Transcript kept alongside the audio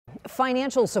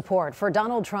Financial support for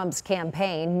Donald Trump's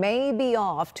campaign may be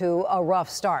off to a rough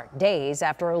start days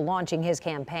after launching his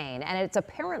campaign, and it's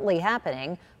apparently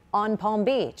happening on Palm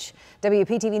Beach.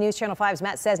 WPTV News Channel 5's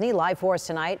Matt Cesny live for us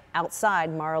tonight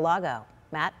outside Mar-a-Lago.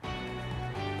 Matt?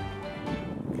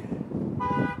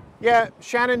 Yeah,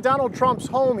 Shannon, Donald Trump's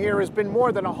home here has been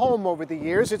more than a home over the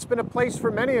years. It's been a place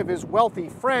for many of his wealthy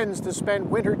friends to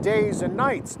spend winter days and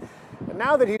nights. And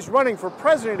now that he's running for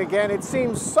president again, it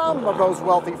seems some of those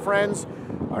wealthy friends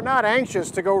are not anxious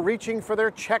to go reaching for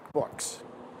their checkbooks.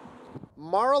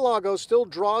 Mar-a-Lago still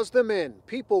draws them in,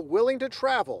 people willing to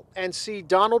travel and see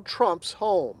Donald Trump's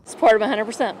home. Support him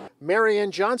 100%.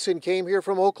 Marianne Johnson came here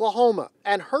from Oklahoma,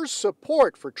 and her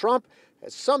support for Trump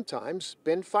has sometimes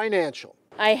been financial.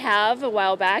 I have a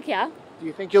while back, yeah. Do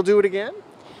you think you'll do it again?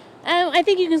 I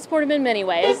think you can support him in many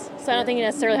ways, so I don't think you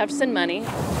necessarily have to send money.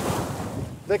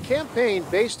 The campaign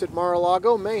based at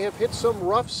Mar-a-Lago may have hit some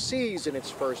rough seas in its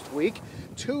first week.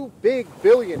 Two big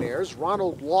billionaires,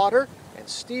 Ronald Lauder and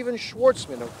Stephen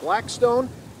Schwarzman of Blackstone,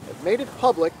 have made it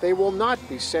public they will not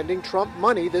be sending Trump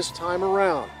money this time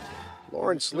around.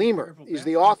 Lawrence Leamer is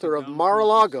the author of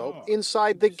Mar-a-Lago,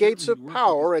 Inside the Gates of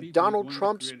Power at Donald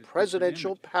Trump's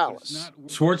presidential palace.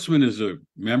 Schwarzman is a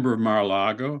member of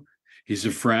Mar-a-Lago. He's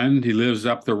a friend. He lives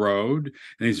up the road,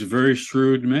 and he's a very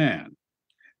shrewd man.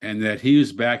 And that he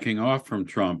is backing off from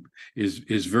Trump is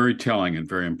very telling and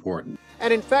very important.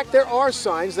 And in fact, there are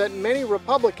signs that many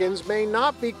Republicans may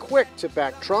not be quick to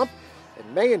back Trump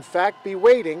and may in fact be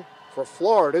waiting for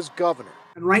Florida's governor.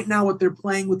 And right now what they're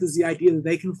playing with is the idea that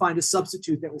they can find a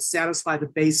substitute that will satisfy the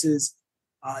base's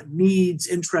needs,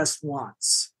 interests,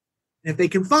 wants. And if they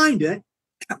can find it,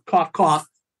 cough, cough,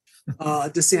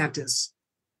 DeSantis,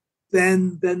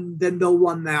 then they'll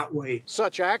run that way.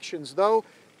 Such actions, though,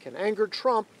 can anger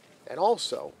Trump and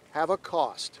also have a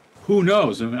cost. Who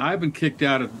knows? I mean, I've been kicked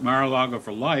out of Mar-a-Lago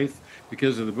for life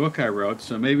because of the book I wrote,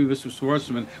 so maybe Mr.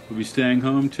 Schwarzman will be staying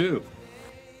home too.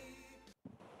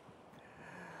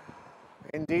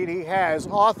 Indeed, he has.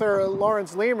 Author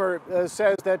Lawrence Leamer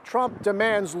says that Trump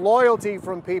demands loyalty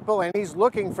from people, and he's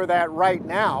looking for that right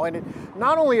now. And it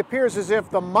not only appears as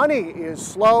if the money is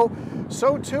slow,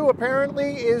 so too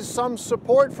apparently is some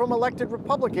support from elected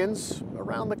Republicans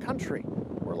around the country.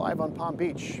 We're live on Palm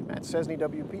Beach. Matt Cesny,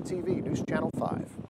 WPTV News Channel 5.